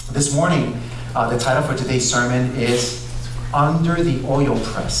This morning, the title for today's sermon is Under the Oil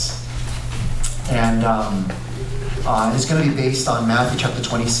Press. And it's going to be based on Matthew chapter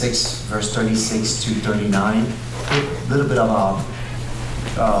 26, verse 36 to 39. A little bit of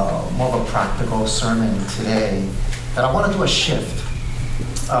more of a practical sermon today. And I want to do a shift.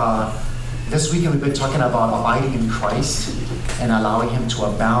 This weekend we've been talking about abiding in Christ and allowing Him to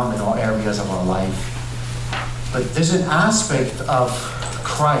abound in all areas of our life. But there's an aspect of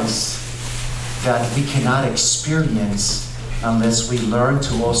Christ that we cannot experience unless we learn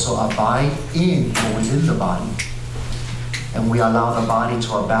to also abide in or within the body. And we allow the body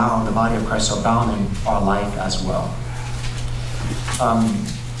to abound, the body of Christ to abound in our life as well.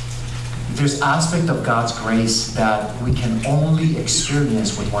 There's aspect of God's grace that we can only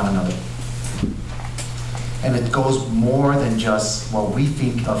experience with one another. And it goes more than just what we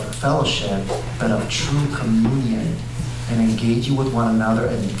think of fellowship, but of true communion and engaging with one another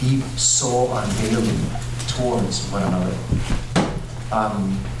and deep soul unveiling towards one another.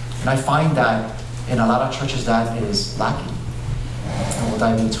 And I find that in a lot of churches that is lacking. And we'll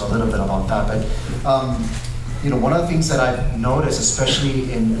dive into a little bit about that. But one of the things that I've noticed,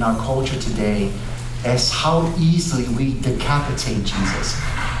 especially in our culture today, is how easily we decapitate Jesus.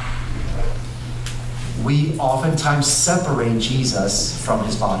 We oftentimes separate Jesus from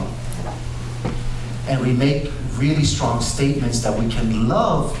His body. And we make really strong statements that we can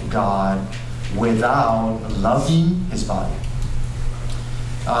love God without loving His body.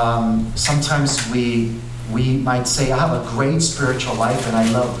 Sometimes we might say, I have a great spiritual life and I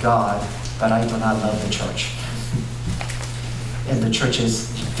love God, but I do not love the church. And the church is,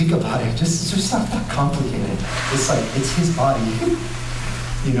 think about it, it's just not that complicated. It's like, it's His body,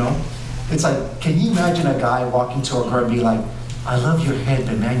 It's like, can you imagine a guy walking to a girl and be like, I love your head,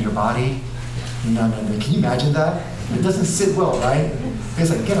 but man, your body? No. Can you imagine that? It doesn't sit well, right?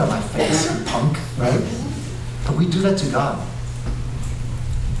 It's like, get out of my face, you punk, right? But we do that to God.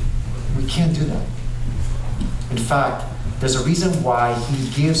 We can't do that. In fact, there's a reason why He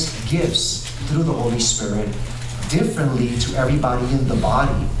gives gifts through the Holy Spirit differently to everybody in the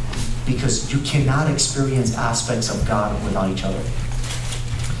body, because you cannot experience aspects of God without each other.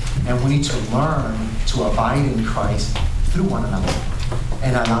 And we need to learn to abide in Christ through one another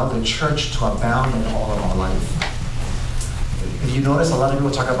and allow the church to abound in all of our life. If you notice, a lot of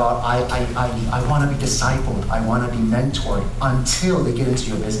people talk about, I want to be discipled, I want to be mentored, until they get into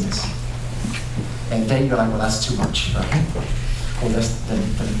your business. And then you're like, well, that's too much, right? Well,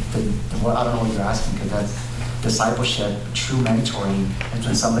 well, I don't know what you're asking, because that's discipleship, true mentoring, and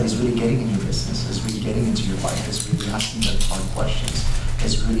when somebody's really getting in your business, is really getting into your life, is really asking the hard questions,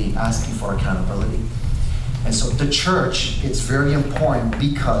 is really asking for accountability. And so the church, it's very important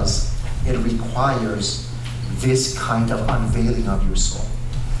because it requires this kind of unveiling of your soul.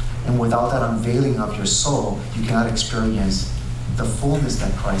 And without that unveiling of your soul, you cannot experience the fullness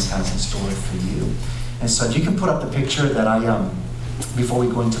that Christ has in store for you. And so if you can put up the picture that before we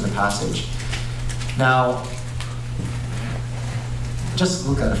go into the passage. Now, just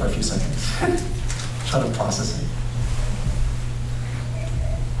look at it for a few seconds. Try to process it.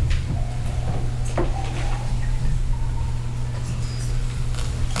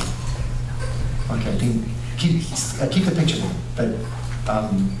 Okay, I think keep the picture there. But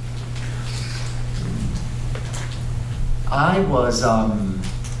I was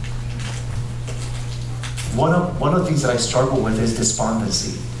one of the things that I struggle with is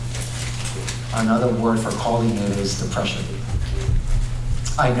despondency. Another word for calling it is depression.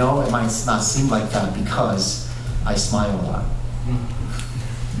 I know it might not seem like that because I smile a lot.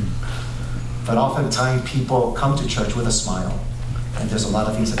 But oftentimes people come to church with a smile, and there's a lot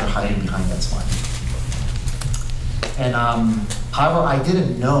of things that they're hiding behind that smile. And however, I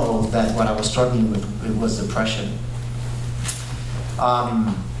didn't know that what I was struggling with, it was depression.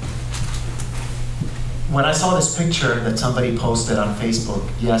 When I saw this picture that somebody posted on Facebook,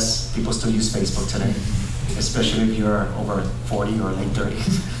 yes, people still use Facebook today, especially if you're over 40 or late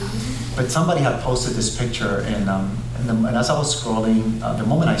 30s. But somebody had posted this picture, and as I was scrolling, the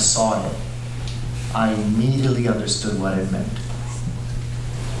moment I saw it, I immediately understood what it meant.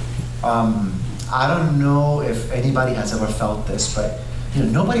 I don't know if anybody has ever felt this, but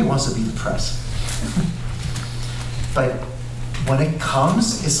nobody wants to be depressed. But when it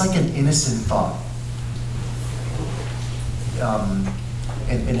comes, it's like an innocent thought.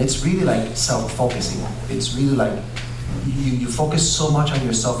 And it's really like self-focusing. It's really like you focus so much on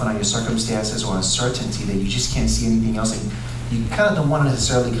yourself and on your circumstances or uncertainty that you just can't see anything else. And you kind of don't want to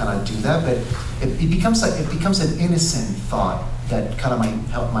necessarily kind of do that, but it becomes an innocent thought that kind of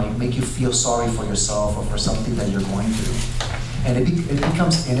might make you feel sorry for yourself or for something that you're going through. And it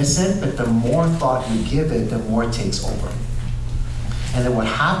becomes innocent, but the more thought you give it, the more it takes over. And then what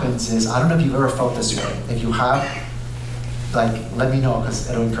happens is, I don't know if you've ever felt this way. If you have, like, let me know, because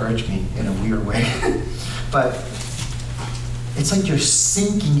it'll encourage me in a weird way. But it's like you're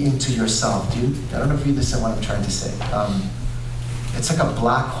sinking into yourself, dude. I don't know if you understand what I'm trying to say. It's like a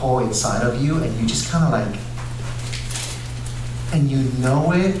black hole inside of you, and you just kind of like, and you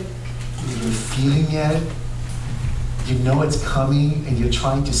know it, you're feeling it, you know it's coming, and you're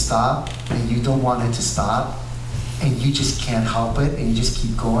trying to stop, and you don't want it to stop, and you just can't help it, and you just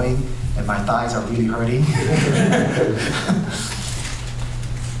keep going, and my thighs are really hurting.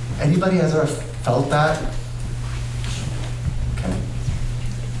 Anybody has ever felt that? Okay.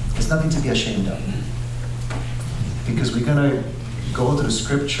 There's nothing to be ashamed of. Because we're going to go to the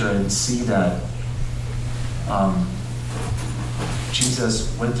scripture and see that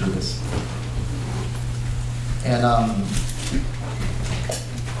Jesus went through this. And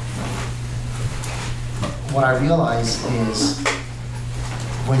what I realize is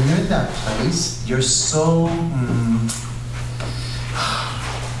when you're in that place, you're so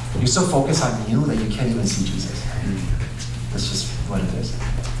focused on you that you can't even see Jesus. That's just what it is.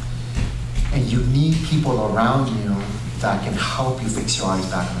 And you need people around you that can help you fix your eyes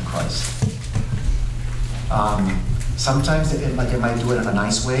back on Christ. Sometimes it might do it in a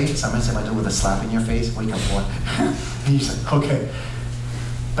nice way. Sometimes it might do it with a slap in your face. Wake up, boy. And you're just like, okay.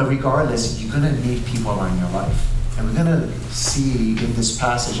 But regardless, you're going to need people around your life. And we're going to see in this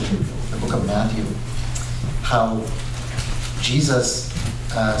passage in the book of Matthew how Jesus,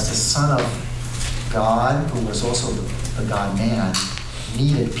 as the Son of God, who was also the God-man,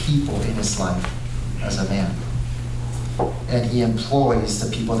 needed people in his life as a man. And he employs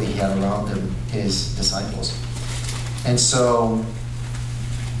the people that he had around him, his disciples. And so,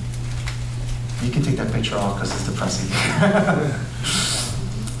 you can take that picture off because it's depressing.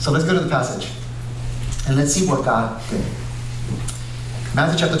 So let's go to the passage. And let's see what God did.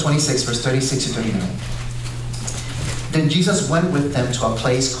 Matthew chapter 26, verse 36 to 39. Then Jesus went with them to a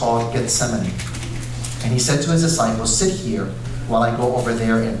place called Gethsemane. And he said to his disciples, "Sit here while I go over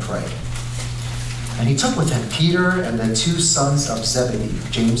there and pray." And he took with him Peter and the two sons of Zebedee,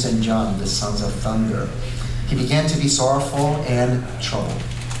 James and John, the sons of thunder. He began to be sorrowful and troubled.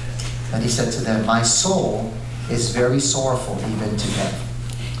 And he said to them, "My soul is very sorrowful, even to death.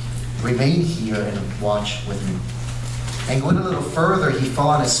 Remain here and watch with me." And going a little further, he fell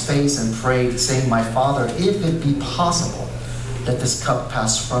on his face and prayed, saying, "My Father, if it be possible, let this cup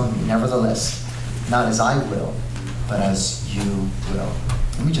pass from me. Nevertheless, not as I will, but as you will."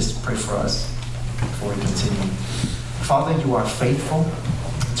 Let me just pray for us before we continue. Father, you are faithful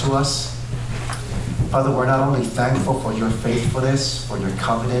to us. Father, we're not only thankful for your faithfulness, for your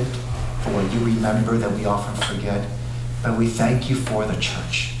covenant, for what you remember that we often forget, but we thank you for the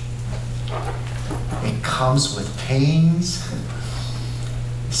church. It comes with pains.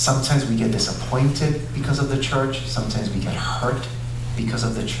 Sometimes we get disappointed because of the church. Sometimes we get hurt because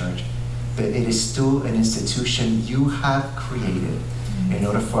of the church. But it is still an institution you have created in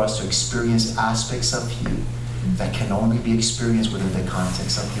order for us to experience aspects of you that can only be experienced within the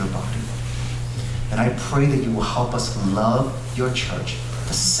context of your body. And I pray that you will help us love your church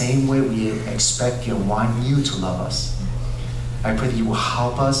the same way we expect and want you to love us. I pray that you will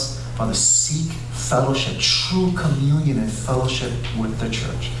help us, Father, seek fellowship, true communion and fellowship with the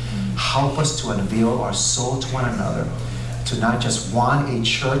church. Help us to unveil our soul to one another, to not just want a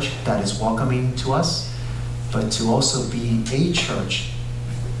church that is welcoming to us, but to also be a church,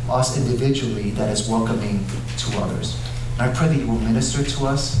 us individually, that is welcoming to others. And I pray that you will minister to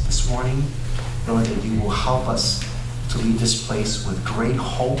us this morning, Lord, that you will help us to leave this place with great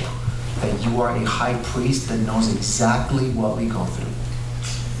hope that you are a high priest that knows exactly what we go through,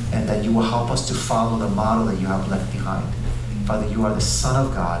 and that you will help us to follow the model that you have left behind. Father, you are the Son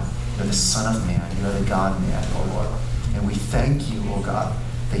of God, you're the Son of Man, you're the God-man, oh Lord. And we thank you, oh God,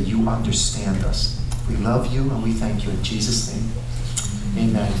 that you understand us. We love you and we thank you in Jesus' name.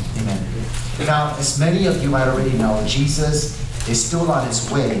 Amen. Amen. Now, as many of you might already know, Jesus is still on his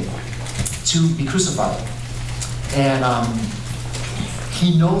way to be crucified. And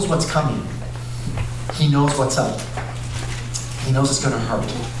he knows what's coming. He knows what's up. He knows it's going to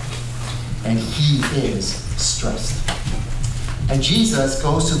hurt. And he is stressed. And Jesus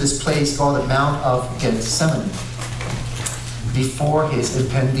goes to this place called the Mount of Gethsemane before his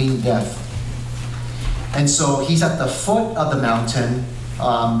impending death. And so he's at the foot of the mountain,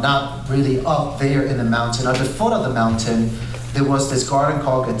 not really up there in the mountain. At the foot of the mountain, there was this garden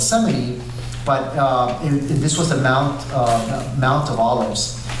called Gethsemane, but this was the Mount of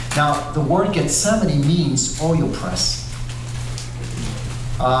Olives. Now, the word Gethsemane means oil press.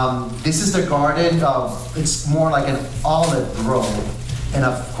 This is the garden. It's more like an olive grove. And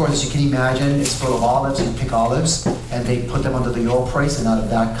of course, as you can imagine, it's full of olives. You pick olives, and they put them under the oil press, and out of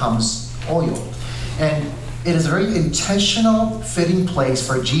that comes oil. And it is a very intentional, fitting place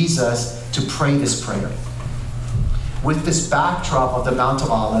for Jesus to pray this prayer. With this backdrop of the Mount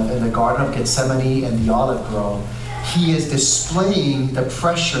of Olives and the Garden of Gethsemane and the olive grove, he is displaying the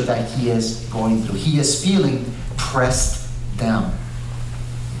pressure that he is going through. He is feeling pressed down.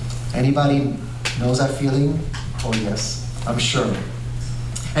 Anybody knows that feeling? Oh yes, I'm sure.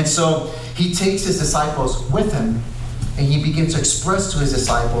 And so he takes his disciples with him, and he begins to express to his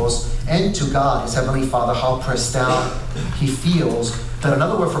disciples and to God, his Heavenly Father, how pressed down he feels. That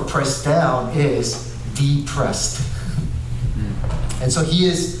another word for pressed down is depressed. And so he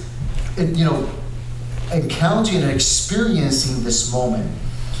is, encountering and experiencing this moment.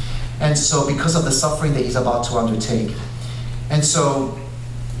 And so because of the suffering that he's about to undertake. And so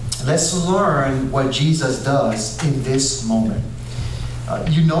let's learn what Jesus does in this moment.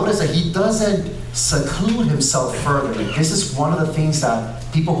 You notice that he doesn't seclude himself further. This is one of the things that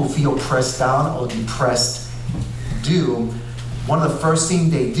people who feel pressed down or depressed do. One of the first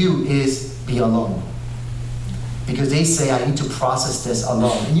things they do is be alone. Because they say, I need to process this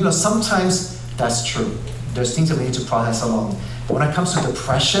alone. And sometimes that's true. There's things that we need to process alone. But when it comes to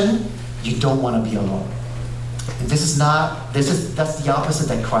depression, you don't want to be alone. And that's the opposite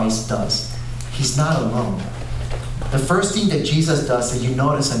that Christ does. He's not alone. The first thing that Jesus does, that you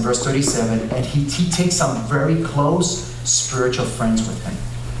notice in verse 37, and he takes some very close spiritual friends with him.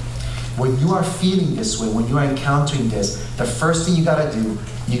 When you are feeling this way, when you are encountering this, the first thing you got to do,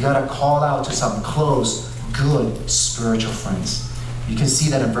 you got to call out to some close, good spiritual friends. You can see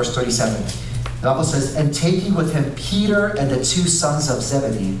that in verse 37. The Bible says, and taking with him Peter and the two sons of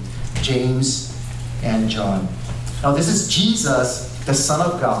Zebedee, James and John. Now this is Jesus, the Son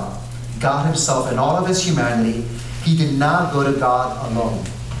of God, God himself in all of his humanity. He did not go to God alone.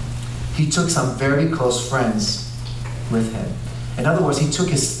 He took some very close friends with him. In other words, he took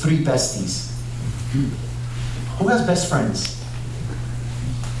his three besties. Who has best friends?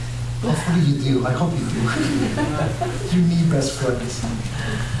 Hopefully you do. I hope you do. You need best friends.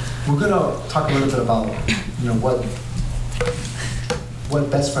 We're going to talk a little bit about, what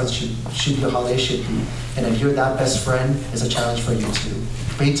best friends should be or how they should be. And if you're that best friend, it's a challenge for you too.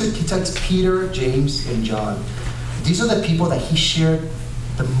 But he takes Peter, James, and John. These are the people that he shared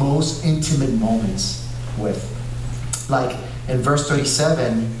the most intimate moments with. Like in verse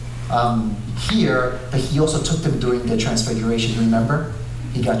 37, here, but he also took them during the transfiguration. Remember?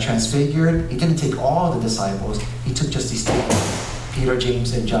 He got transfigured. He didn't take all the disciples. He took just these three, Peter,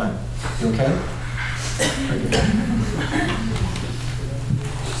 James, and John. You okay?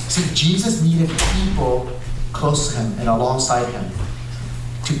 See, Jesus needed people close to him and alongside him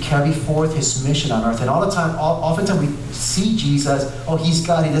to carry forth his mission on earth. And oftentimes we see Jesus, he's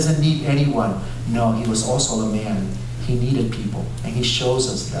God, he doesn't need anyone. No, he was also a man. He needed people, and he shows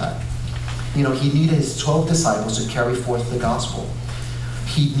us that. He needed his 12 disciples to carry forth the gospel.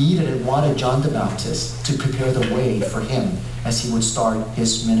 He needed and wanted John the Baptist to prepare the way for him as he would start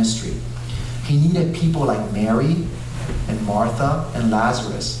his ministry. He needed people like Mary and Martha and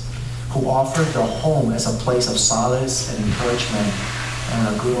Lazarus, who offered the home as a place of solace and encouragement and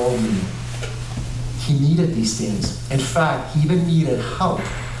a good old meal. He needed these things. In fact, he even needed help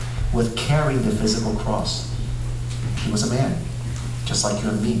with carrying the physical cross. He was a man, just like you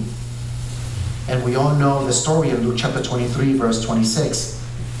and me. And we all know the story in Luke chapter 23, verse 26.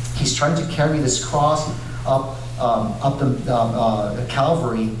 He's trying to carry this cross up the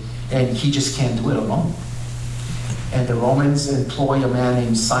Calvary, and he just can't do it alone. And the Romans employ a man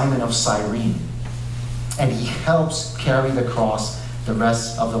named Simon of Cyrene, and he helps carry the cross the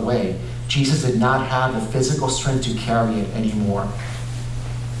rest of the way. Jesus did not have the physical strength to carry it anymore.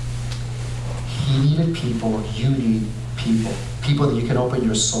 He needed people. You need people. People that you can open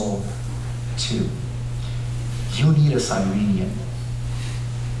your soul to. You need a Cyrenian.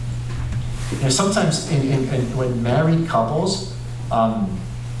 Sometimes when married couples, I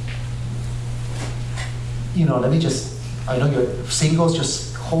know you're singles,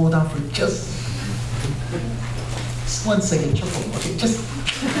 just hold on for just 1 second. Okay,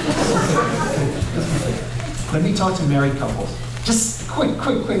 let me talk to married couples. Just quick.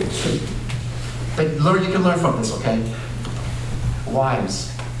 But you can learn from this, okay? Wives,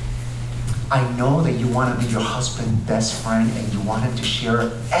 I know that you want to be your husband's best friend and you want him to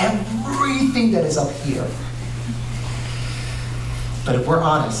share everything that is up here. But if we're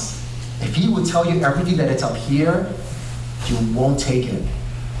honest, if he would tell you everything that is up here, you won't take it.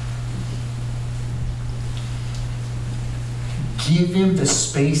 give him the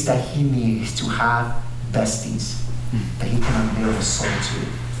space that he needs to have besties that he can unveil his soul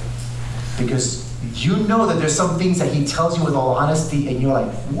to. Because you know that there's some things that he tells you with all honesty, and you're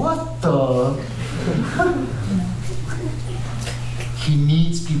like, what the? He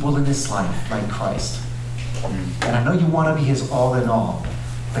needs people in his life like Christ. And I know you want to be his all in all,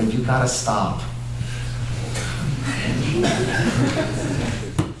 but you gotta stop.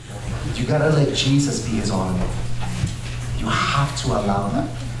 You gotta let Jesus be his all in all. You have to allow that.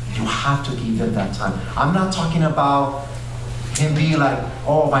 You have to give him that time. I'm not talking about him being like,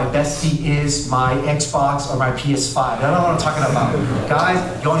 oh, my bestie is my Xbox or my PS5. That's not what I'm talking about.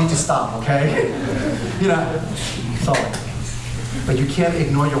 Guys, you all need to stop, okay? You know, sorry. But you can't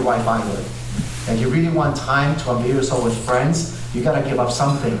ignore your wife either. If you really want time to unveil yourself with friends, you gotta give up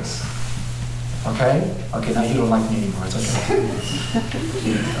some things. Okay? Okay, now you don't like me anymore, it's okay.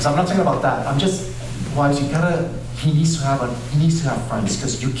 So I'm not talking about that. I'm just, wives, he needs to have friends,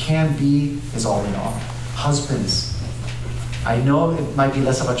 because you can be his all in all. Husbands, I know it might be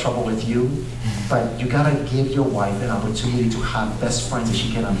less of a trouble with you, but you gotta give your wife an opportunity to have best friends that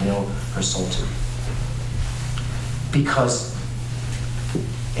she can unveil her soul to. Because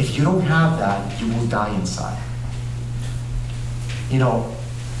if you don't have that, you will die inside. You know,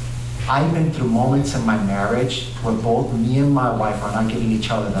 I've been through moments in my marriage where both me and my wife are not giving each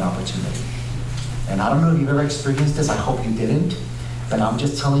other that opportunity. And I don't know if you've ever experienced this, I hope you didn't, but I'm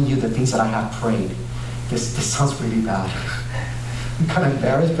just telling you the things that I have prayed. This sounds really bad. I'm kind of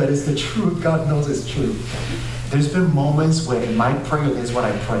embarrassed, but it's the truth. God knows it's true. There's been moments where in my prayer, this is what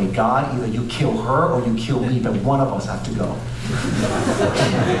I pray. God, either you kill her or you kill me, but one of us have to go.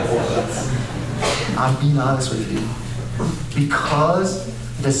 I'm being honest with you. Because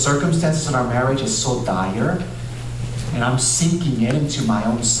the circumstances in our marriage is so dire, and I'm sinking into my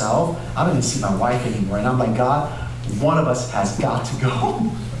own self, I don't even see my wife anymore. And I'm like, God, one of us has got to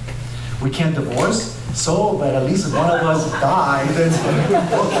go. We can't divorce, but at least if one of us die, then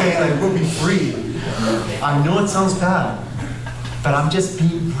okay, like we'll be free. I know it sounds bad, but I'm just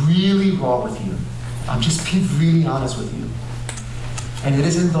being really raw with you. I'm just being really honest with you. And it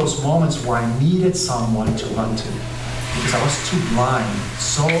is in those moments where I needed someone to run to, because I was too blind,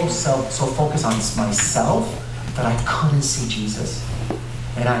 so focused on myself that I couldn't see Jesus.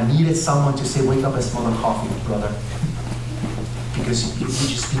 And I needed someone to say, wake up and smell the coffee, brother. Because you're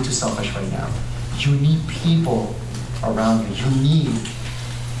just being too selfish right now. You need people around you. You need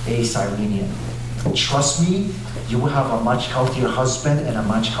a Cyrenian. Trust me, you will have a much healthier husband and a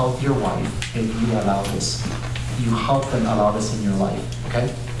much healthier wife if you allow this. You help them allow this in your life,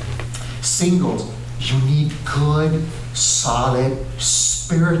 okay? Singles, you need good, solid,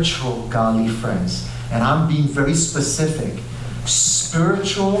 spiritual, godly friends. And I'm being very specific.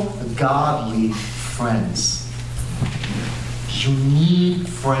 Spiritual, godly friends. You need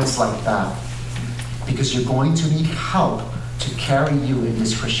friends like that, because you're going to need help to carry you in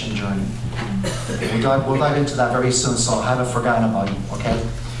this Christian journey. We'll dive into that very soon, so I haven't forgotten about you, okay?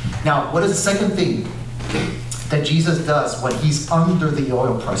 Now, what is the second thing that Jesus does when he's under the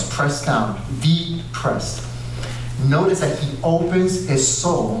oil press, pressed down, depressed? Notice that he opens his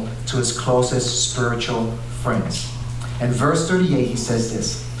soul to his closest spiritual friends. In verse 38, he says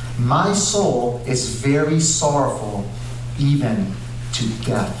this, my soul is very sorrowful, even to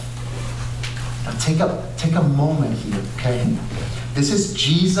death. Now take a moment here, okay? This is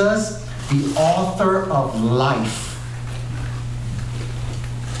Jesus, the author of life.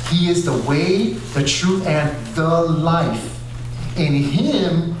 He is the way, the truth, and the life. In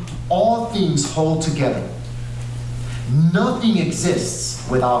him, all things hold together. Nothing exists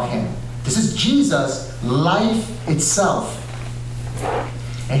without him. This is Jesus, life itself.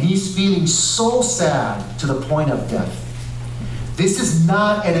 And he's feeling so sad to the point of death. This is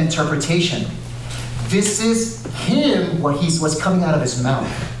not an interpretation. This is him, what's coming out of his mouth.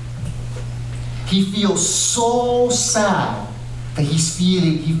 He feels so sad that he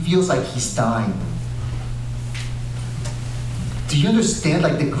feels like he's dying. Do you understand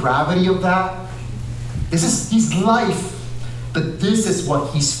like the gravity of that? This is his life, but this is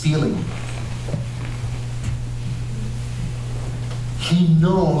what he's feeling. He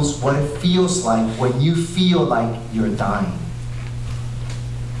knows what it feels like when you feel like you're dying.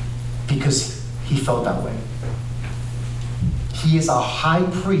 Because he felt that way. He is a high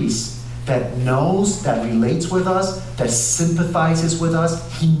priest that knows, that relates with us, that sympathizes with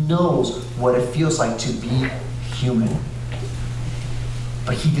us. He knows what it feels like to be human.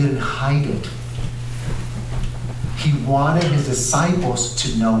 But he didn't hide it. He wanted his disciples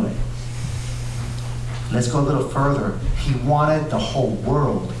to know it. Let's go a little further. He wanted the whole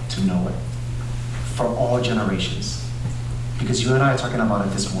world to know it, for all generations. because you and I are talking about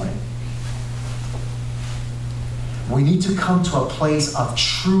it this morning. We need to come to a place of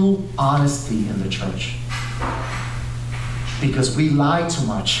true honesty in the church, because we lie too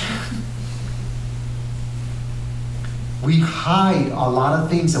much. We hide a lot of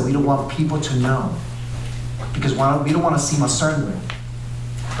things that we don't want people to know, because we don't want to seem a certain way.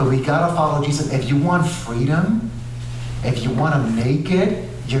 But we gotta follow Jesus. If you want freedom, if you want to make it,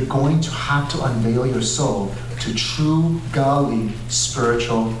 you're going to have to unveil your soul to true, godly,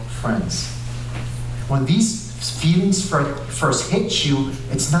 spiritual friends. When these feelings first hit you,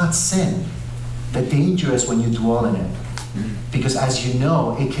 it's not sin. The danger is when you dwell in it. Because as you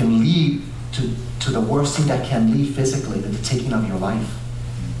know, it can lead to the worst thing that can lead physically, to the taking of your life.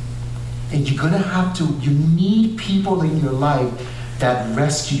 And you're going to have to, you need people in your life that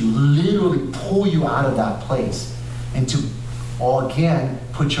rescue you, literally pull you out of that place, and to, again,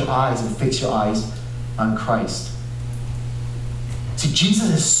 put your eyes and fix your eyes on Christ. See, Jesus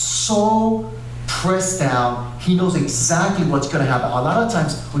is so pressed down. He knows exactly what's going to happen. A lot of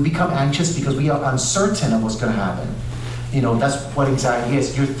times we become anxious because we are uncertain of what's going to happen. That's what anxiety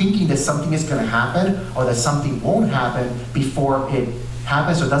is. You're thinking that something is going to happen or that something won't happen before it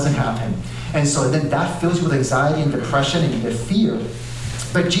happens or doesn't happen. And so then that fills you with anxiety and depression and you get fear.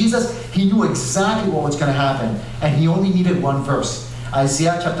 But Jesus, he knew exactly what was going to happen, and he only needed one verse.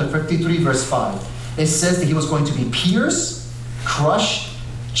 Isaiah chapter 53, verse 5. It says that he was going to be pierced, crushed,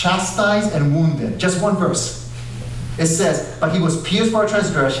 chastised, and wounded. Just one verse. It says, but he was pierced for our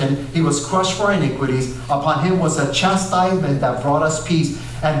transgression, he was crushed for our iniquities, upon him was a chastisement that brought us peace,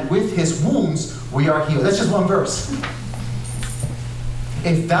 and with his wounds we are healed. That's just one verse.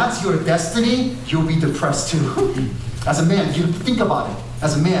 If that's your destiny, you'll be depressed too. As a man, you think about it.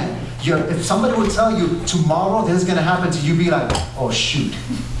 As a man, if somebody would tell you tomorrow this is going to happen to you, be like, oh shoot.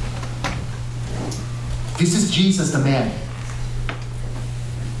 This is Jesus, the man.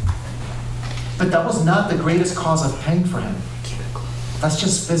 But that was not the greatest cause of pain for him. That's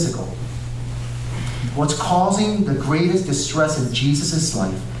just physical. What's causing the greatest distress in Jesus'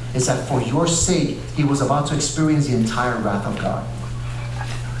 life is that for your sake, he was about to experience the entire wrath of God.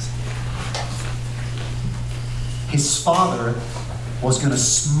 His Father was going to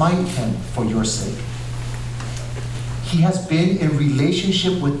smite him for your sake. He has been in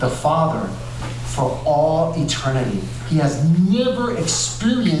relationship with the Father for all eternity. He has never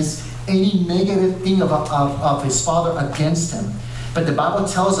experienced any negative thing of his Father against him. But the Bible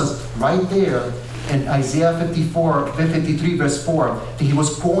tells us right there in Isaiah 53, verse 4, that he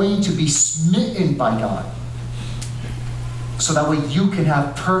was going to be smitten by God. So that way you can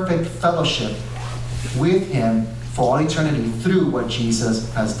have perfect fellowship with him for all eternity through what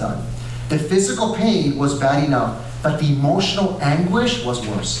Jesus has done. The physical pain was bad enough, but the emotional anguish was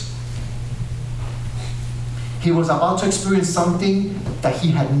worse. He was about to experience something that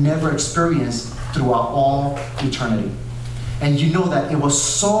he had never experienced throughout all eternity. And you know that it was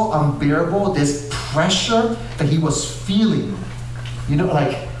so unbearable, this pressure that he was feeling. It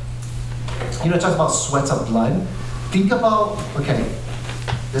talks about sweats of blood. Think about, okay,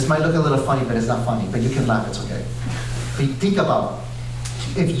 this might look a little funny, but it's not funny, but you can laugh, it's okay. But think about,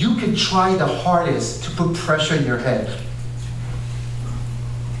 if you can try the hardest to put pressure in your head,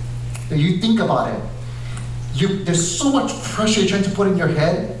 if you think about it, there's so much pressure you're trying to put in your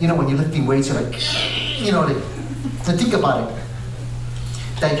head. When you're lifting weights, you're like, so think about it.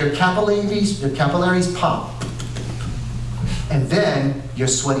 That your capillaries pop, and then you're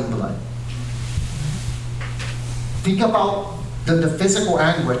sweating blood. Think about the physical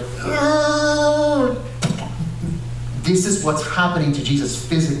anguish. This is what's happening to Jesus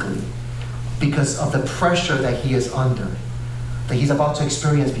physically because of the pressure that he is under, that he's about to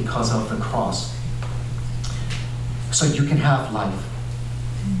experience because of the cross. So you can have life.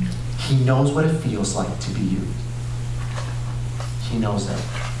 He knows what it feels like to be you. He knows that.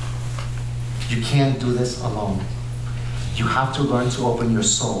 You can't do this alone. You have to learn to open your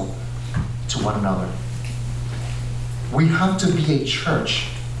soul to one another. We have to be a church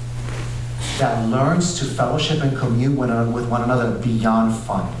that learns to fellowship and commune with one another beyond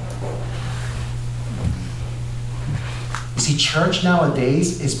fun. You see, church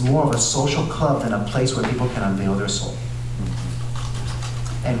nowadays is more of a social club than a place where people can unveil their soul.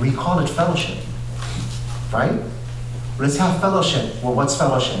 And we call it fellowship, right? Let's have fellowship. Well, what's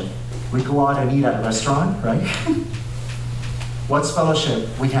fellowship? We go out and eat at a restaurant, right? What's fellowship?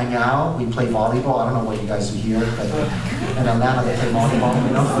 We hang out, we play volleyball. I don't know what you guys do here, but in Atlanta they play volleyball,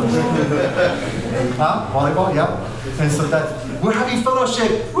 Volleyball, yeah. And so that we're having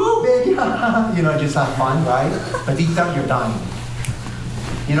fellowship, woo, baby, just have fun, right? But deep down you're dying.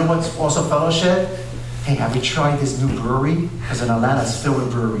 You know what's also fellowship? Hey, have you tried this new brewery? Because in Atlanta, it's filled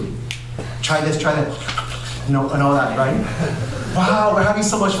with brewery. Try this, try that. And all that, right? Wow, we're having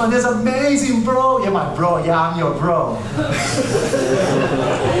so much fun. This is amazing, bro. You're my bro. Yeah, I'm your bro.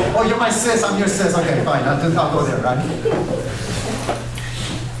 Oh, you're my sis. I'm your sis. Okay, fine. I'll go there, right?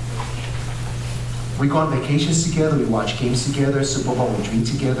 We go on vacations together. We watch games together. Super Bowl, we drink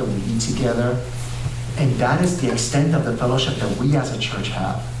together. We eat together. And that is the extent of the fellowship that we as a church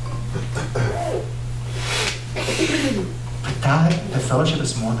have. But the fellowship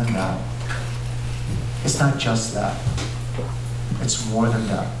is more than that. It's not just that. It's more than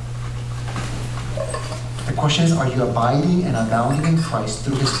that. The question is, are you abiding and abounding in Christ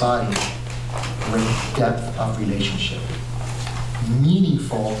through his body with depth of relationship?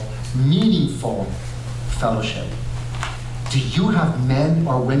 Meaningful fellowship. Do you have men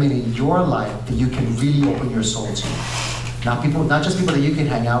or women in your life that you can really open your soul to? Not just people that you can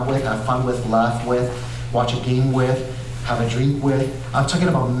hang out with, have fun with, laugh with, watch a game with, have a drink with. I'm talking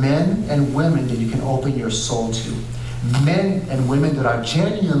about men and women that you can open your soul to. Men and women that are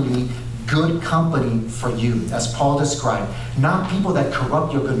genuinely good company for you, as Paul described. Not people that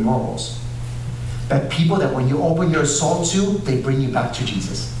corrupt your good morals, but people that when you open your soul to, they bring you back to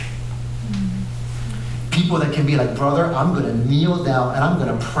Jesus. People that can be like, brother, I'm going to kneel down and I'm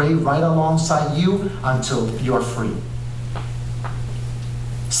going to pray right alongside you until you're free.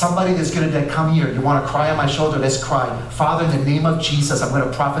 Somebody that's going to come here, you want to cry on my shoulder, let's cry. Father, in the name of Jesus, I'm going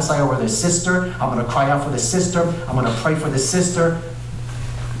to prophesy over this sister. I'm going to cry out for the sister. I'm going to pray for the sister.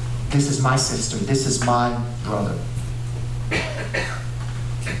 This is my sister. This is my brother.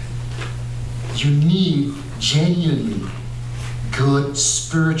 You need genuinely good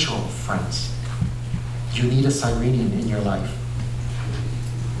spiritual friends. You need a Cyrenian in your life.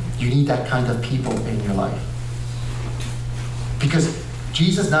 You need that kind of people in your life. Because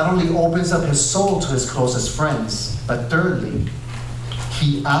Jesus not only opens up his soul to his closest friends, but thirdly,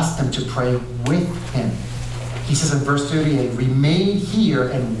 he asked them to pray with him. He says in verse 38, remain here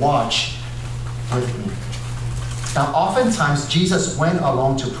and watch with me. Now, oftentimes, Jesus went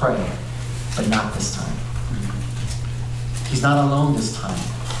alone to pray, but not this time. He's not alone this time.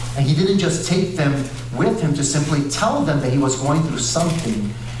 And he didn't just take them with him to simply tell them that he was going through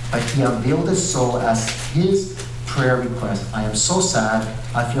something, but he unveiled his soul as his prayer request. I am so sad.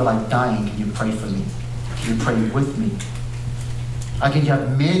 I feel like dying. Can you pray for me? Can you pray with me? I can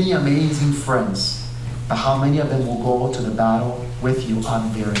have many amazing friends, but how many of them will go to the battle with you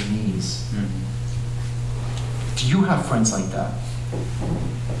on their knees? Do you have friends like that?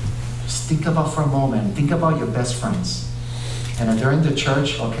 Just think about for a moment. Think about your best friends. And if they're in the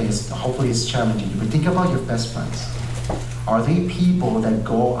church, okay, hopefully it's challenging you, but think about your best friends. Are they people that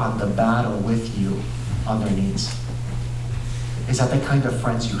go on the battle with you on their knees? Is that the kind of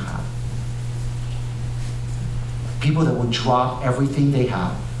friends you have? People that will drop everything they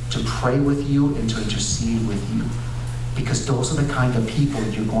have to pray with you and to intercede with you. Because those are the kind of people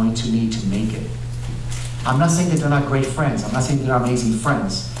you're going to need to make it. I'm not saying that they're not great friends. I'm not saying they're not amazing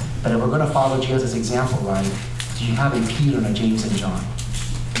friends. But if we're going to follow Jesus' example, right, do you have a Peter and a James and John?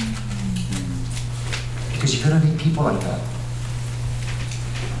 Because you're going to meet people like that.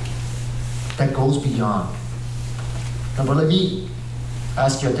 That goes beyond. Now, but let me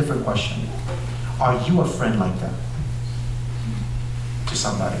ask you a different question. Are you a friend like that to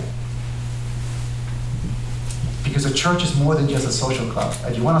somebody? Because a church is more than just a social club.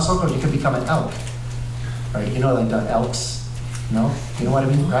 If you want a social club, you can become an elk. Right? You know, like the elks. No? You know what I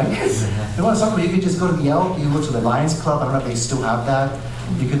mean, right? If you want a social club, you can just go to the elk. You can go to the Lions Club. I don't know if they still have that.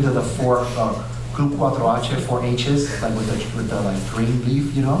 You can do the Group 4H, 4 H's, like with the like green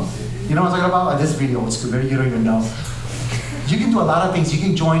leaf, you know? You know what I'm talking about? This video, it's good. You don't even know. You can do a lot of things. You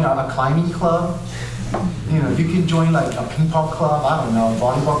can join a climbing club. You know, you can join like a ping pong club, I don't know, a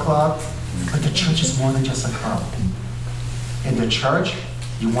volleyball club. But the church is more than just a club. In the church,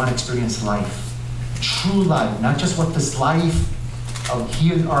 you want to experience life. True life, not just what this life of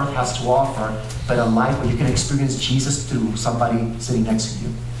here on earth has to offer, but a life where you can experience Jesus through somebody sitting next to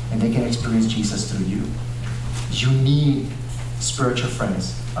you. And they can experience Jesus through you. You need spiritual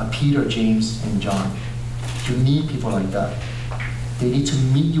friends, Peter, James, and John. You need people like that. They need to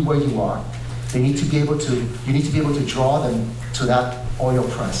meet you where you are. You need to be able to draw them to that oil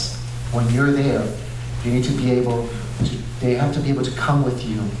press. When you're there, they have to be able to come with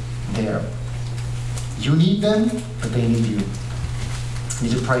you there. You need them, but they need you. They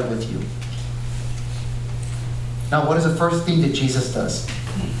need to pray with you. Now, what is the first thing that Jesus does?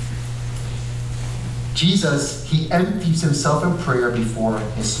 Jesus, he empties himself in prayer before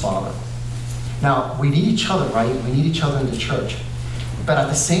his Father. Now, we need each other, right? We need each other in the church. But at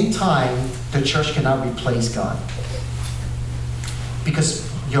the same time, the church cannot replace God. Because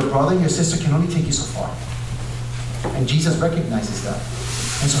your brother and your sister can only take you so far. And Jesus recognizes that.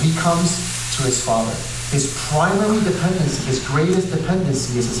 And so he comes to his Father. His primary dependency, his greatest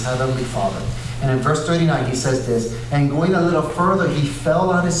dependency is his heavenly Father. And in verse 39, he says this, and going a little further, he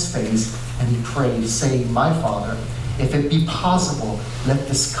fell on his face and he prayed, saying, my Father, if it be possible, let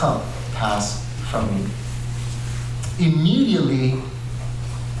this cup pass from me. Immediately,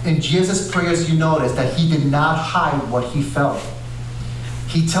 in Jesus' prayers, you notice that he did not hide what he felt.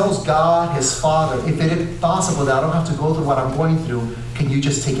 He tells God, his Father, if it is possible that I don't have to go through what I'm going through, can you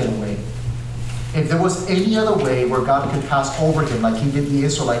just take it away? If there was any other way where God could pass over him, like he did the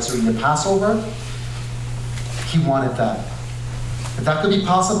Israelites during the Passover, he wanted that. If that could be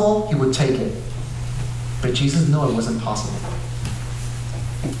possible, he would take it. But Jesus knew it wasn't possible.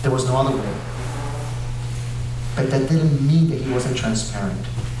 There was no other way. But that didn't mean that he wasn't transparent.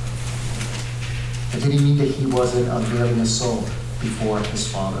 It didn't mean that he wasn't unveiling his soul before his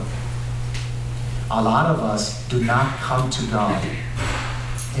Father. A lot of us do not come to God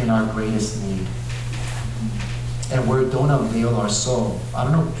in our greatest need. And we don't unveil our soul. I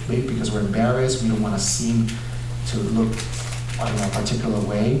don't know, maybe because we're embarrassed, we don't want to seem to look in a particular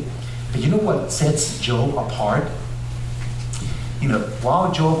way. But you know what sets Job apart? You know,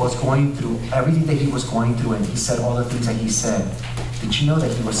 while Job was going through everything that he was going through and he said all the things that he said, did you know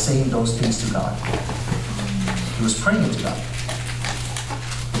that he was saying those things to God? He was praying to God.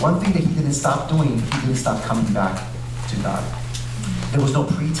 One thing that he didn't stop doing, he didn't stop coming back to God. There was no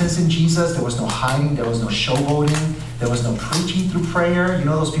pretense in Jesus. There was no hiding. There was no showboating. There was no preaching through prayer. You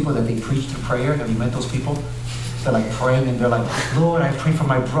know those people that they preach through prayer? Have you met those people? They're like praying and they're like, Lord, I pray for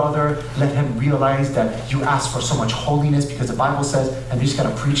my brother. Let him realize that you ask for so much holiness, because the Bible says, and they're just kind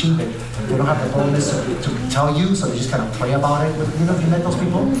of preaching, they don't have the boldness to tell you, so they just kind of pray about it. You know, have you met those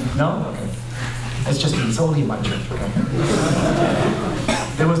people? No? Okay. It's just me. It's only in my church, okay?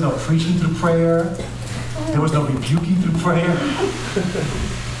 There was no preaching through prayer. There was no rebuking through prayer.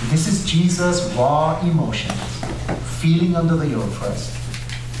 This is Jesus' raw emotions, feeling under the oppressed.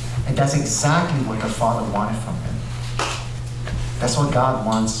 And that's exactly what the Father wanted from him. That's what God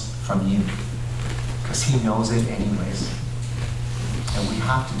wants from you, because he knows it anyways. And we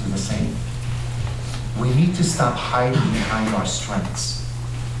have to do the same. We need to stop hiding behind our strengths.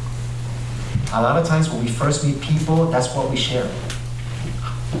 A lot of times when we first meet people, that's what we share.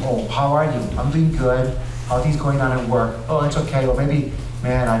 Oh, how are you? I'm doing good. How are things going on at work? Oh, it's okay. Or maybe,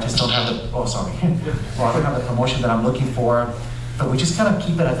 man, I just don't have the, well, I don't have the promotion that I'm looking for. But we just kind of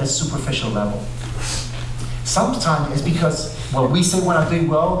keep it at this superficial level. Sometimes it's because when we say when I'm doing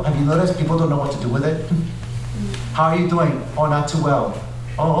well, have you noticed people don't know what to do with it? How are you doing? Oh, not too well.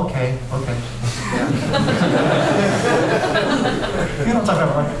 Oh, okay. Yeah. You know what I'm talking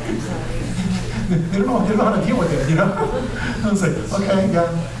about, right? They don't know how to deal with it, you know? I was like, okay,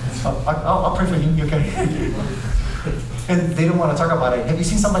 yeah. I'll pray for you, okay? And they don't want to talk about it. Have you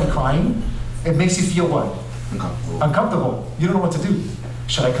seen somebody crying? It makes you feel what? Uncomfortable. You don't know what to do.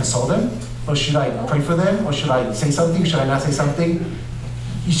 Should I console them? Or should I pray for them? Or should I say something? Should I not say something?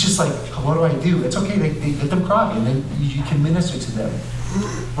 It's just like, what do I do? It's okay, they let them cry, and then you can minister to them.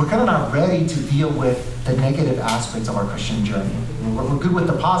 We're kind of not ready to deal with the negative aspects of our Christian journey. We're good with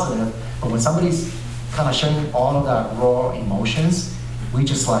the positive, but when somebody's kind of sharing all of that raw emotions, we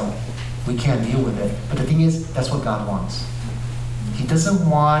can't deal with it. But the thing is, that's what God wants. He doesn't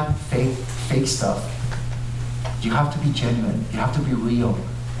want fake stuff. You have to be genuine. You have to be real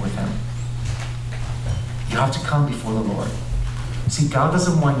with him. You have to come before the Lord. See, God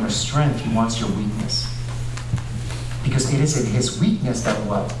doesn't want your strength, he wants your weakness. Because it is in his weakness that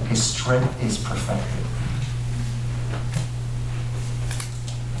what? His strength is perfected.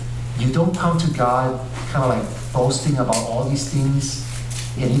 You don't come to God kind of like boasting about all these things.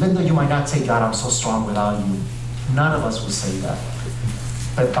 And even though you might not say, God, I'm so strong without you, none of us will say that.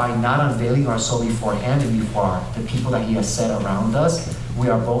 But by not unveiling our soul beforehand and before the people that he has set around us, we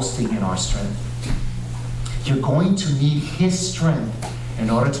are boasting in our strength. You're going to need his strength in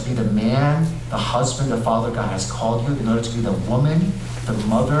order to be the man, the husband, the father God has called you, in order to be the woman, the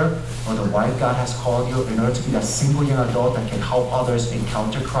mother, or the wife God has called you, in order to be that single young adult that can help others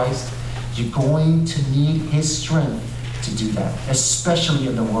encounter Christ. You're going to need his strength to do that, especially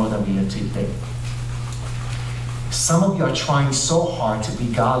in the world that we live today. Some of you are trying so hard to be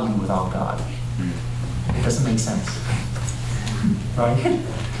godly without God. It doesn't make sense, right?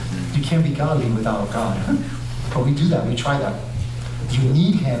 You can't be godly without God. But we do that, we try that. You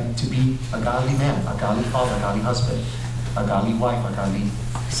need him to be a godly man, a godly father, a godly husband, a godly wife, a godly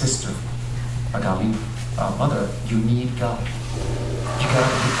sister, a godly mother. You need God. You get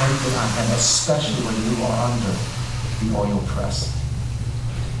dependent on him, especially when you are under the oil press.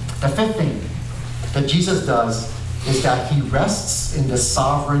 The fifth thing that Jesus does is that he rests in the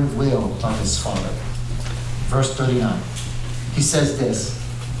sovereign will of his Father. Verse 39. He says this.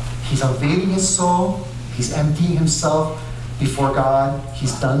 He's unveiling his soul. He's emptying himself before God.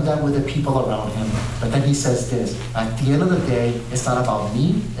 He's done that with the people around him. But then he says this. At the end of the day, it's not about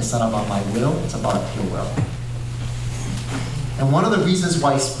me. It's not about my will. It's about your will. And one of the reasons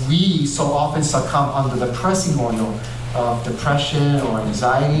why we so often succumb under the pressing oil of depression or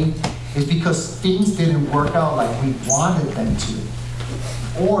anxiety is because things didn't work out like we wanted them to.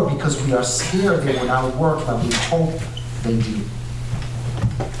 Or because we are scared they will not work like we hope they do.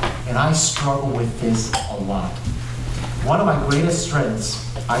 And I struggle with this a lot. One of my greatest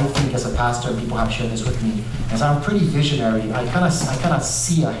strengths, I think, as a pastor, and people have shared this with me, is I'm pretty visionary. I kind of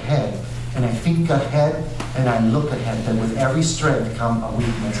see ahead, and I think ahead, and I look ahead. That with every strength comes a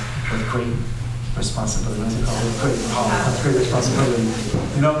weakness with great responsibility. What is it called? With great power comes great responsibility.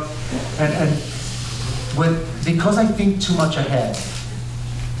 You know, and because I think too much ahead,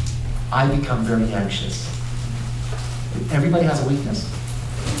 I become very anxious. Everybody has a weakness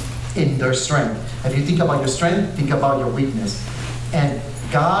in their strength. If you think about your strength, think about your weakness. And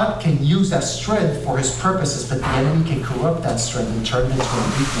God can use that strength for his purposes, but the enemy can corrupt that strength and turn it into a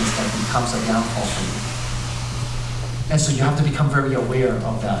weakness that becomes a downfall for you. And so you have to become very aware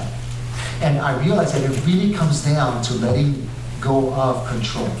of that. And I realize that it really comes down to letting go of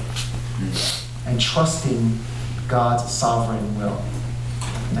control and trusting God's sovereign will.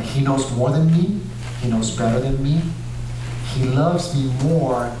 That he knows more than me. He knows better than me. He loves me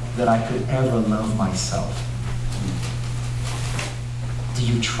more than I could ever love myself. Do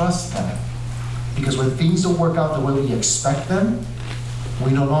you trust that? Because when things don't work out the way we expect them,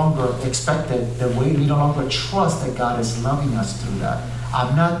 we no longer expect it the way we no longer trust that God is loving us through that.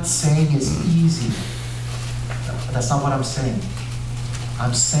 I'm not saying it's easy. That's not what I'm saying.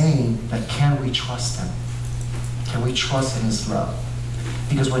 I'm saying that can we trust him? Can we trust in his love?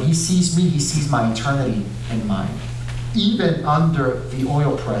 Because when he sees me, he sees my eternity in mind. Even under the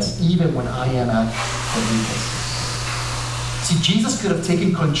oil press, even when I am at the weakest. See, Jesus could have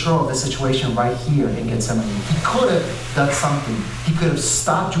taken control of the situation right here in Gethsemane. He could have done something. He could have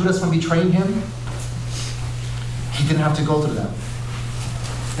stopped Judas from betraying him. He didn't have to go through that.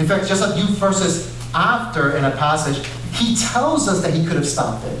 In fact, just a few verses after in a passage, he tells us that he could have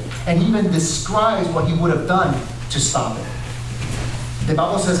stopped it. And even describes what he would have done to stop it. The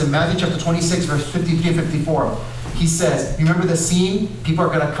Bible says in Matthew chapter 26, verse 53 and 54, he says, remember the scene? People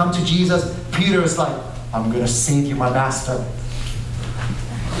are going to come to Jesus. Peter is like, I'm going to save you, my master.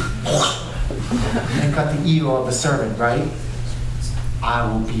 And cut the ear of the servant, right? I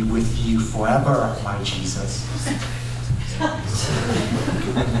will be with you forever, my Jesus.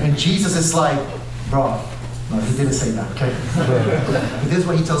 And Jesus is like, bro, no, he didn't say that, okay? But this is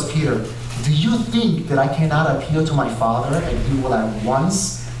what he tells Peter. Do you think that I cannot appeal to my Father and he will at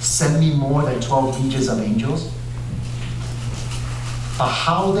once send me more than 12 legions of angels? But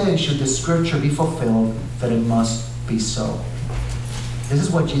how then should the scripture be fulfilled that it must be so? This is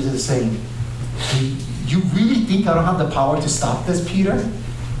what Jesus is saying. Do you really think I don't have the power to stop this, Peter?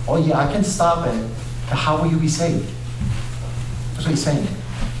 Oh yeah, I can stop it. But how will you be saved? That's what he's saying.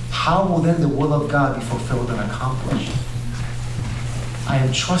 How will then the will of God be fulfilled and accomplished? I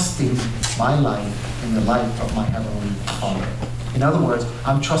am trusting my life in the life of my Heavenly Father. In other words,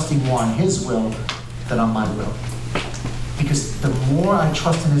 I'm trusting more on his will than on my will. Because the more I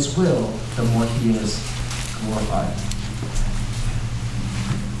trust in his will, the more he is glorified.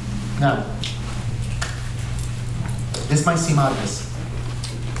 Now, this might seem obvious,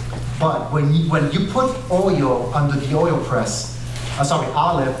 but when you put oil under the oil press,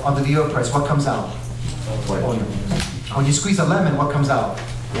 olive under the oil press, what comes out? Oil. When you squeeze a lemon, what comes out?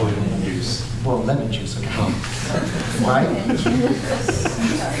 Oil juice. Well, lemon juice, okay. Right?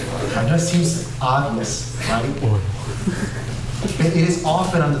 I know it seems obvious, right? But it is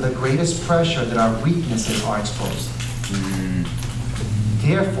often under the greatest pressure that our weaknesses are exposed.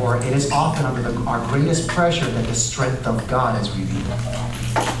 Therefore, it is often under our greatest pressure that the strength of God is revealed.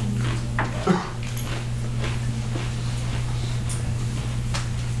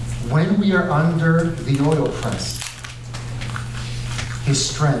 When we are under the oil press, his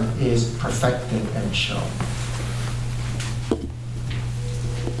strength is perfected and shown.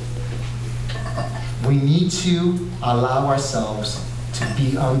 We need to allow ourselves to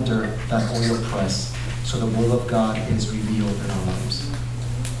be under that oil press so the will of God is revealed in our lives.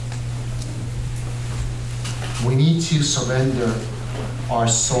 We need to surrender our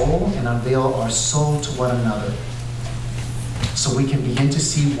soul and unveil our soul to one another so we can begin to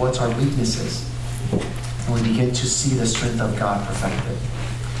see what's our weaknesses. And we begin to see the strength of God perfected.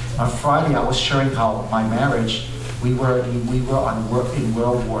 On Friday, I was sharing how my marriage, we were in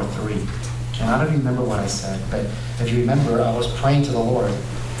World War III. And I don't remember what I said, but if you remember, I was praying to the Lord.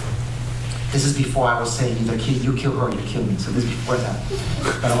 This is before I was saying either you kill her or you kill me. So this is before that.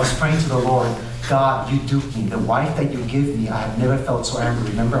 But I was praying to the Lord, God, you duped me. The wife that you give me, I have never felt so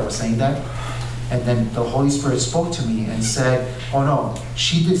angry. Remember I was saying that? And then the Holy Spirit spoke to me and said, oh no,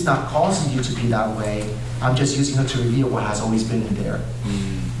 she is not causing you to be that way. I'm just using her to reveal what has always been in there.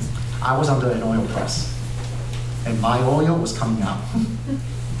 I was under an oil press. And my oil was coming out.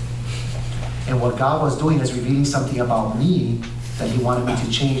 And what God was doing is revealing something about me that he wanted me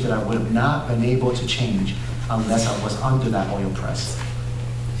to change that I would have not been able to change unless I was under that oil press.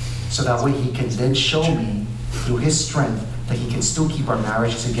 So that way he can then show me through his strength that he can still keep our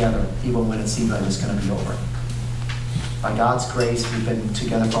marriage together even when it seems like it's going to be over. By God's grace, we've been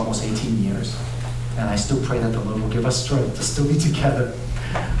together for almost 18 years. And I still pray that the Lord will give us strength to still be together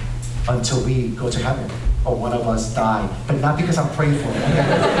until we go to heaven or one of us die. But not because I'm praying for it.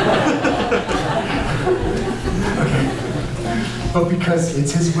 Okay. But because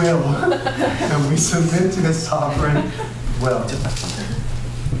it's his will and we submit to his sovereign will.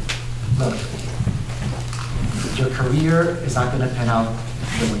 Look, your career is not going to pan out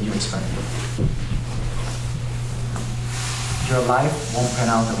the way you expect it. Your life won't pan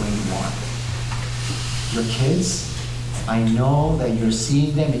out the way you want. Your kids, I know that you're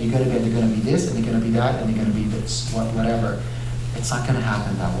seeing them and they're going to be this and they're going to be that and they're going to be this, whatever. It's not going to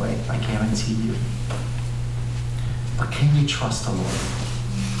happen that way, I guarantee you. But can you trust the Lord?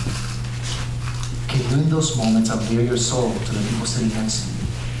 Can you in those moments unveil your soul to the people sitting next to you?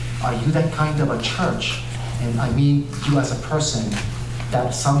 Are you that kind of a church? And I mean you as a person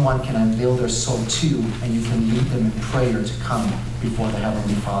that someone can unveil their soul to and you can lead them in prayer to come before the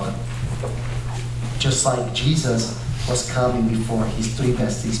Heavenly Father. Just like Jesus was coming before his three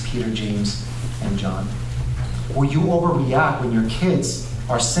besties, Peter, James, and John. Will you overreact when your kids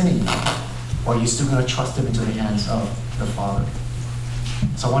are sinning? Or are you still going to trust them into the hands of the Father?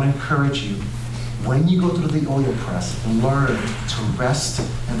 So I want to encourage you, when you go through the oil press, learn to rest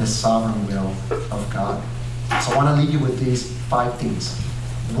in the sovereign will of God. So I want to leave you with these 5 things.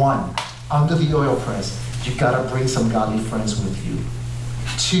 1, under the oil press, you got to bring some godly friends with you.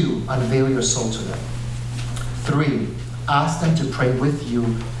 2, unveil your soul to them. 3, ask them to pray with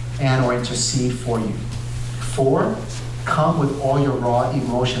you and or intercede for you. 4, come with all your raw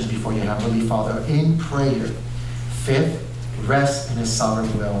emotions before your Heavenly Father in prayer. 5th, rest in his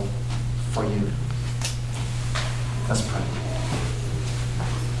sovereign will for you. Let's pray.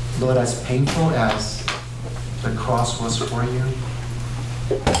 Lord, as painful as the cross was for you,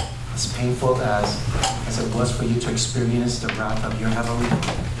 as painful as it was for you to experience the wrath of your Heavenly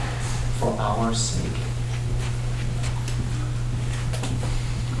Father for our sake,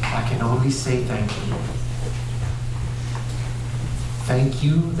 I can only say thank you. Thank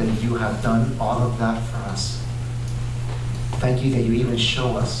you that you have done all of that for us. Thank you that you even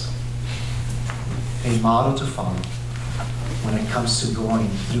show us a model to follow when it comes to going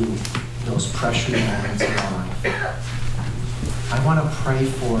through those pressure moments in our life. I want to pray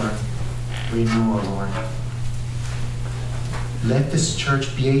for renewal, Lord. Let this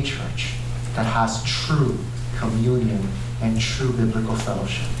church be a church that has true communion and true biblical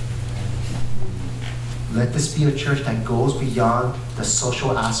fellowship. Let this be a church that goes beyond the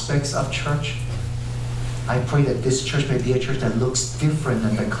social aspects of church. I pray that this church may be a church that looks different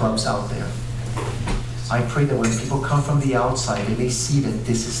than the clubs out there. I pray that when people come from the outside, they may see that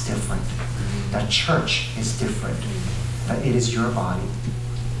this is different, that church is different, that it is your body,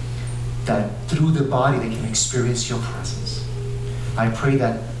 that through the body they can experience your presence. I pray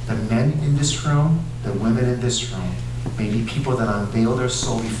that the men in this room, the women in this room, may be people that unveil their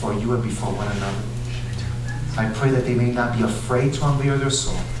soul before you and before one another. I pray that they may not be afraid to unveil their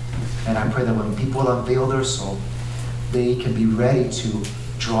soul. And I pray that when people unveil their soul, they can be ready to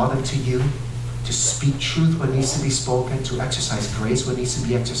draw them to you, to speak truth when needs to be spoken, to exercise grace when needs to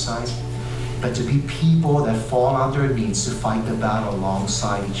be exercised, but to be people that fall on their knees to fight the battle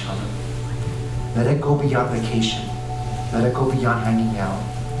alongside each other. Let it go beyond vacation. Let it go beyond hanging out.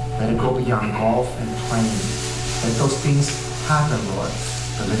 Let it go beyond golf and playing. Let those things happen, Lord,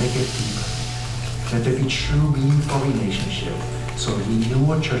 but let it get deeper. Let there be true, meaningful relationship. So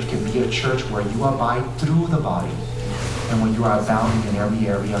Renewal Church can be a church where you abide through the body and when you are abounding in every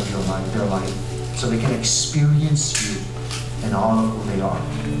area of your life, their life, so they can experience you in all of who they are.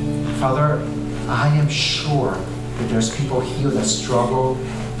 Father, I am sure that there's people here that struggle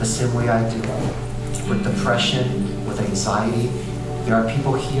the same way I do, with depression, with anxiety. There are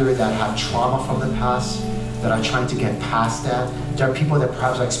people here that have trauma from the past, that are trying to get past that. There are people that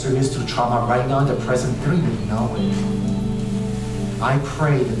perhaps are experiencing through trauma right now in the present, they don't even know it. I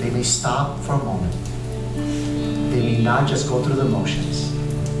pray that they may stop for a moment. They may not just go through the motions,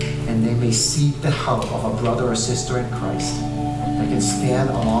 and they may seek the help of a brother or sister in Christ that can stand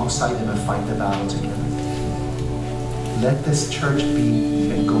alongside them and fight the battle together. Let this church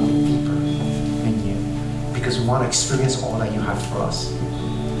be and go deeper in you, because we want to experience all that you have for us.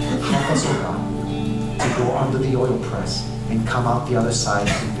 Help us, oh God, to go under the oil press and come out the other side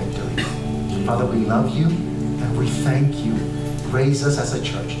in victory. Father, we love you and we thank you. Raise us as a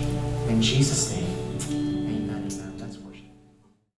church. In Jesus' name.